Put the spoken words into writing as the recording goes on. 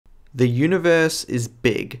The universe is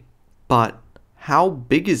big, but how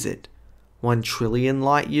big is it? 1 trillion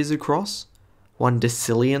light years across? 1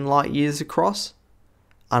 decillion light years across?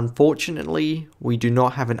 Unfortunately, we do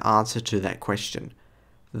not have an answer to that question.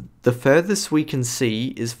 The furthest we can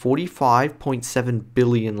see is 45.7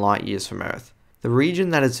 billion light years from Earth. The region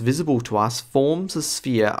that is visible to us forms a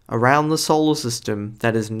sphere around the solar system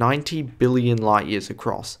that is 90 billion light years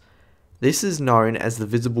across. This is known as the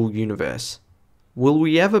visible universe. Will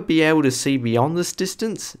we ever be able to see beyond this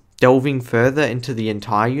distance, delving further into the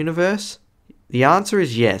entire universe? The answer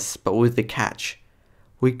is yes, but with the catch.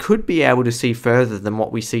 We could be able to see further than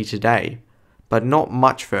what we see today, but not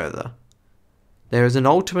much further. There is an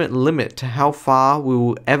ultimate limit to how far we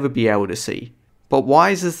will ever be able to see. But why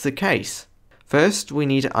is this the case? First, we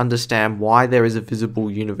need to understand why there is a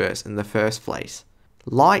visible universe in the first place.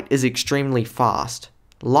 Light is extremely fast.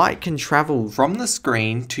 Light can travel from the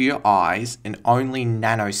screen to your eyes in only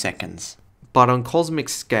nanoseconds. But on cosmic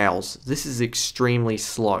scales, this is extremely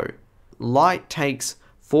slow. Light takes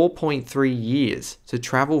 4.3 years to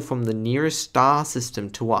travel from the nearest star system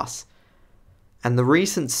to us. And the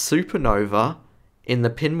recent supernova in the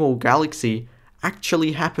Pinwheel Galaxy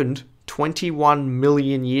actually happened 21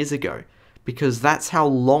 million years ago, because that's how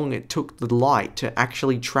long it took the light to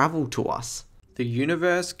actually travel to us. The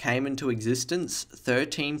universe came into existence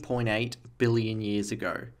 13.8 billion years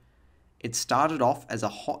ago. It started off as a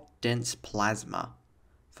hot, dense plasma.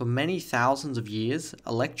 For many thousands of years,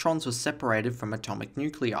 electrons were separated from atomic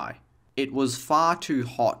nuclei. It was far too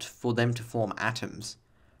hot for them to form atoms.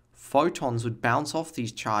 Photons would bounce off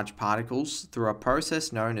these charged particles through a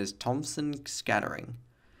process known as Thomson scattering.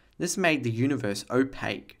 This made the universe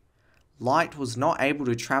opaque. Light was not able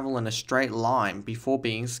to travel in a straight line before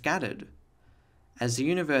being scattered. As the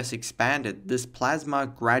universe expanded, this plasma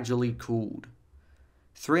gradually cooled.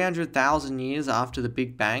 300,000 years after the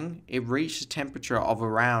Big Bang, it reached a temperature of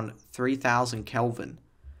around 3000 Kelvin.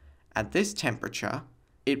 At this temperature,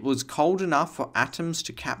 it was cold enough for atoms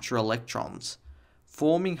to capture electrons,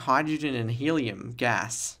 forming hydrogen and helium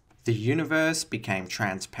gas. The universe became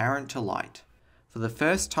transparent to light. For the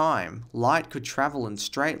first time, light could travel in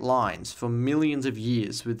straight lines for millions of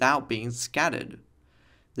years without being scattered.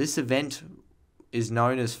 This event is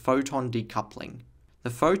known as photon decoupling. The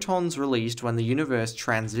photons released when the universe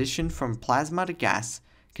transitioned from plasma to gas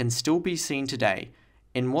can still be seen today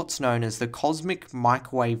in what's known as the cosmic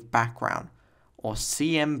microwave background, or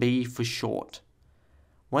CMB for short.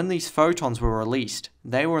 When these photons were released,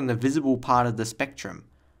 they were in the visible part of the spectrum,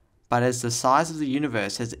 but as the size of the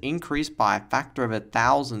universe has increased by a factor of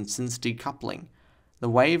 1,000 since decoupling, the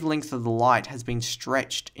wavelength of the light has been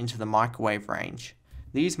stretched into the microwave range.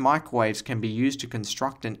 These microwaves can be used to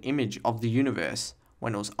construct an image of the universe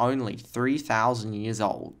when it was only 3,000 years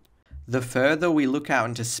old. The further we look out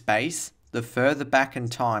into space, the further back in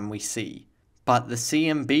time we see. But the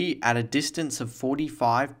CMB at a distance of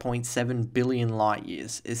 45.7 billion light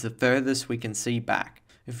years is the furthest we can see back.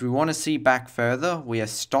 If we want to see back further, we are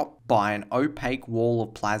stopped by an opaque wall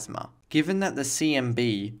of plasma. Given that the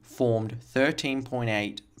CMB formed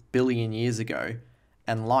 13.8 billion years ago,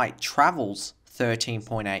 and light travels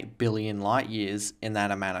 13.8 billion light years in that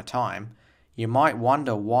amount of time, you might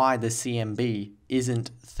wonder why the CMB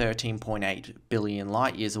isn't 13.8 billion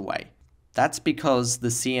light years away. That's because the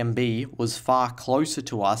CMB was far closer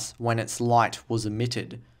to us when its light was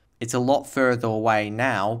emitted. It's a lot further away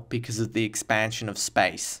now because of the expansion of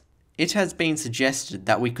space. It has been suggested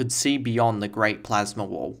that we could see beyond the Great Plasma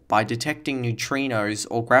Wall by detecting neutrinos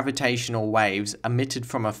or gravitational waves emitted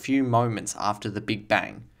from a few moments after the Big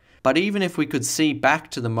Bang. But even if we could see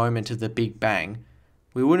back to the moment of the Big Bang,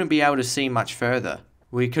 we wouldn't be able to see much further.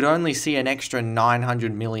 We could only see an extra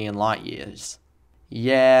 900 million light years.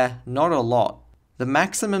 Yeah, not a lot. The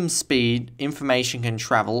maximum speed information can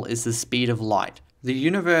travel is the speed of light. The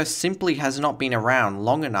universe simply has not been around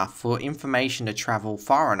long enough for information to travel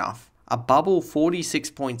far enough. A bubble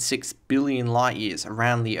 46.6 billion light years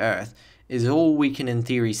around the Earth is all we can in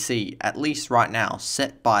theory see, at least right now,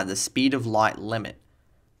 set by the speed of light limit.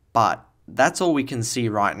 But that's all we can see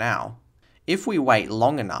right now. If we wait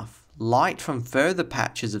long enough, light from further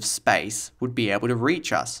patches of space would be able to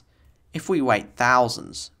reach us. If we wait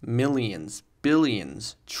thousands, millions,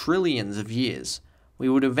 billions, trillions of years, we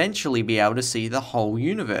would eventually be able to see the whole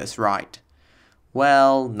universe, right?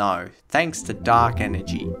 Well, no, thanks to dark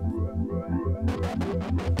energy.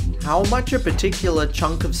 How much a particular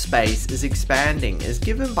chunk of space is expanding is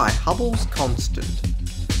given by Hubble's constant.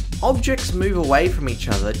 Objects move away from each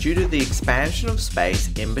other due to the expansion of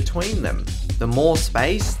space in between them. The more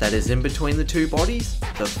space that is in between the two bodies,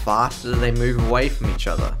 the faster they move away from each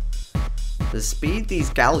other. The speed these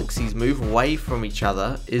galaxies move away from each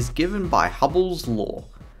other is given by Hubble's law,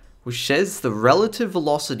 which says the relative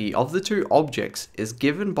velocity of the two objects is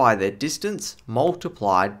given by their distance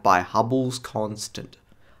multiplied by Hubble's constant.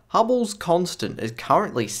 Hubble's constant is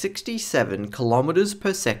currently 67 kilometers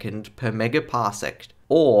per second per megaparsec,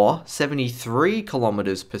 or 73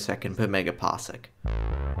 kilometers per second per megaparsec.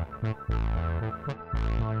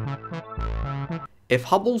 If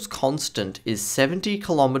Hubble's constant is 70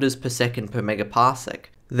 kilometers per second per megaparsec,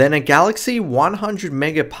 then a galaxy 100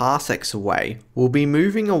 megaparsecs away will be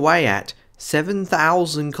moving away at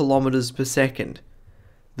 7,000 kilometers per second.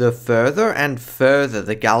 The further and further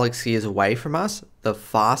the galaxy is away from us, the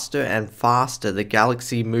faster and faster the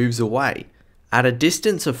galaxy moves away. At a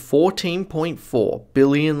distance of 14.4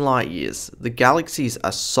 billion light years, the galaxies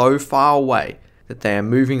are so far away that they are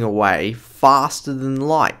moving away faster than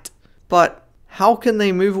light. But how can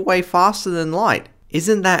they move away faster than light?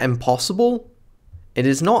 Isn't that impossible? It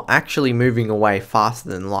is not actually moving away faster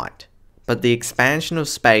than light, but the expansion of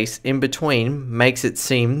space in between makes it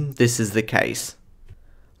seem this is the case.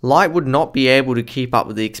 Light would not be able to keep up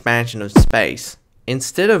with the expansion of space.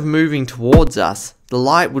 Instead of moving towards us, the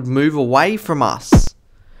light would move away from us.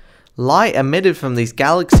 Light emitted from these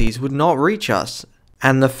galaxies would not reach us,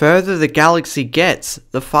 and the further the galaxy gets,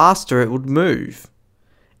 the faster it would move.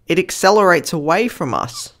 It accelerates away from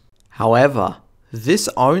us. However, this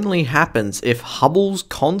only happens if Hubble's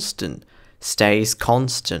constant stays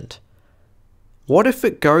constant. What if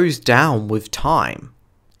it goes down with time?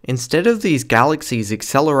 Instead of these galaxies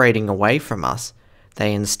accelerating away from us,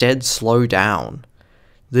 they instead slow down.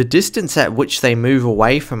 The distance at which they move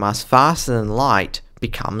away from us faster than light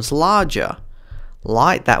becomes larger.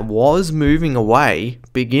 Light that was moving away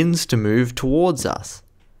begins to move towards us.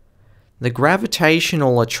 The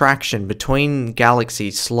gravitational attraction between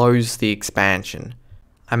galaxies slows the expansion.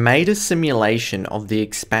 I made a simulation of the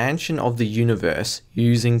expansion of the universe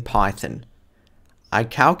using Python. I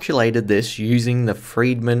calculated this using the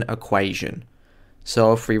Friedmann equation.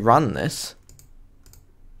 So if we run this,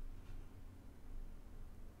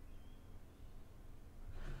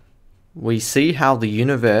 we see how the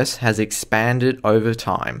universe has expanded over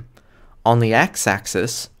time. On the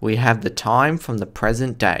x-axis, we have the time from the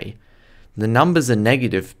present day. The numbers are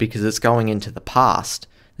negative because it's going into the past.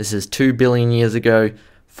 This is 2 billion years ago,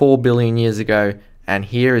 4 billion years ago, and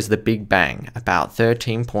here is the Big Bang, about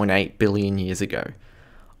 13.8 billion years ago.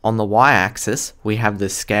 On the y-axis, we have the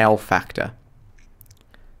scale factor.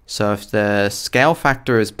 So if the scale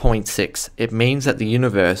factor is 0.6, it means that the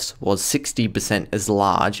universe was 60% as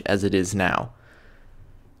large as it is now.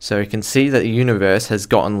 So you can see that the universe has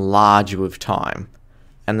gotten larger with time,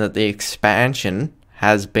 and that the expansion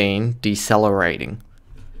has been decelerating.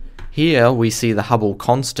 Here we see the Hubble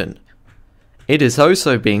constant. It has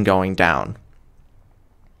also been going down.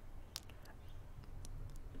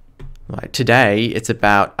 Like today it's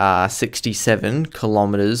about 67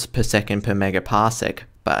 kilometers per second per megaparsec,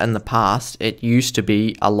 but in the past it used to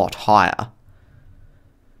be a lot higher.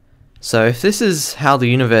 So if this is how the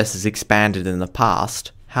universe has expanded in the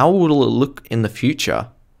past, how will it look in the future?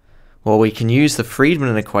 Well, we can use the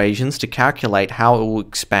Friedmann equations to calculate how it will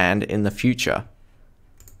expand in the future.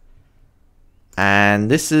 And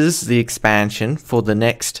this is the expansion for the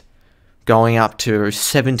next going up to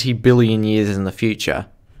 70 billion years in the future.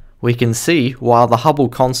 We can see while the Hubble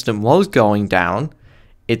constant was going down,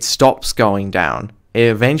 it stops going down. It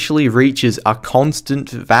eventually reaches a constant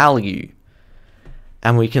value.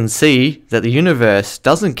 And we can see that the universe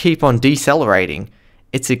doesn't keep on decelerating.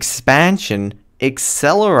 Its expansion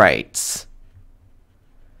accelerates.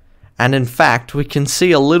 And in fact, we can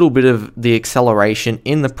see a little bit of the acceleration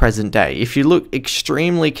in the present day. If you look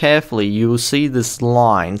extremely carefully, you will see this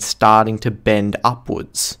line starting to bend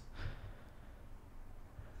upwards.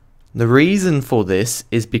 The reason for this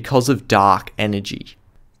is because of dark energy.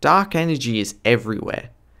 Dark energy is everywhere.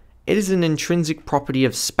 It is an intrinsic property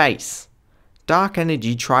of space. Dark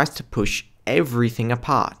energy tries to push everything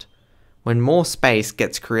apart. When more space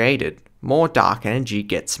gets created, more dark energy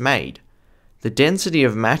gets made. The density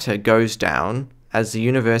of matter goes down as the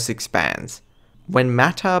universe expands. When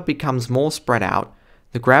matter becomes more spread out,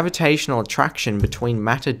 the gravitational attraction between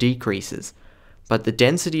matter decreases, but the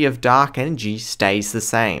density of dark energy stays the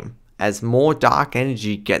same. As more dark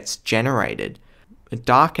energy gets generated,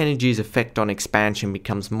 dark energy's effect on expansion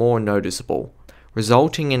becomes more noticeable,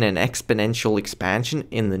 resulting in an exponential expansion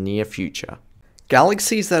in the near future.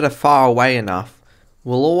 Galaxies that are far away enough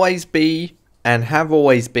will always be, and have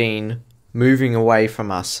always been, moving away from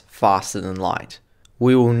us faster than light.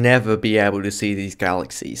 We will never be able to see these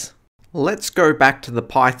galaxies. Let's go back to the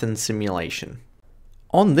Python simulation.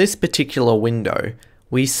 On this particular window,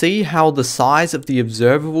 we see how the size of the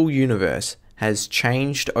observable universe has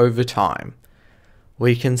changed over time.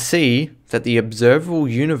 We can see that the observable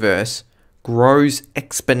universe grows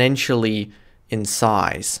exponentially in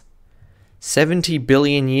size. 70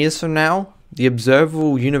 billion years from now, the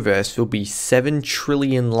observable universe will be 7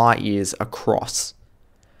 trillion light years across.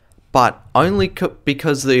 But only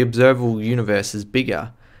because the observable universe is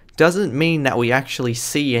bigger doesn't mean that we actually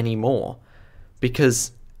see any more,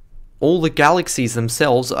 because all the galaxies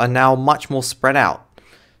themselves are now much more spread out.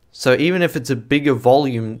 So even if it's a bigger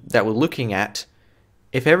volume that we're looking at,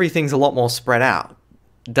 if everything's a lot more spread out,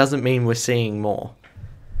 it doesn't mean we're seeing more.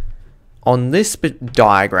 On this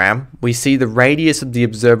diagram, we see the radius of the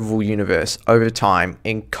observable universe over time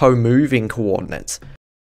in co-moving coordinates.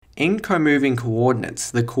 In co-moving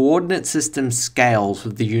coordinates, the coordinate system scales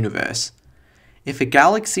with the universe. If a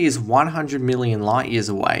galaxy is 100 million light years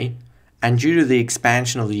away, and due to the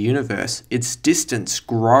expansion of the universe, its distance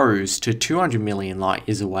grows to 200 million light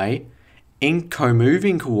years away, in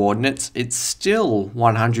co-moving coordinates, it's still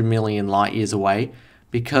 100 million light years away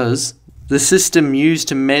because the system used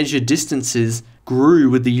to measure distances grew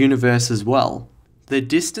with the universe as well. The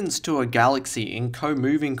distance to a galaxy in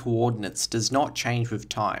co-moving coordinates does not change with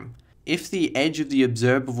time. If the edge of the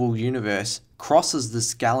observable universe crosses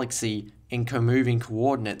this galaxy in co-moving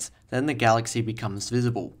coordinates, then the galaxy becomes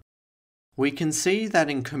visible. We can see that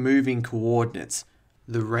in co-moving coordinates,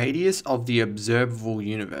 the radius of the observable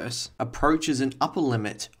universe approaches an upper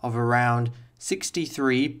limit of around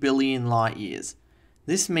 63 billion light years.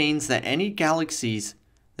 This means that any galaxies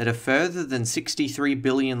that are further than 63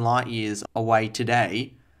 billion light years away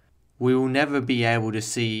today, we will never be able to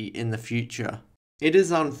see in the future. It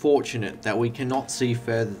is unfortunate that we cannot see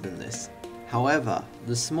further than this. However,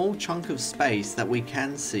 the small chunk of space that we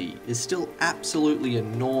can see is still absolutely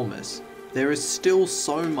enormous. There is still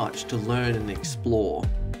so much to learn and explore.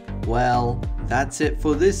 Well, that's it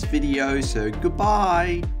for this video, so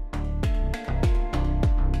goodbye!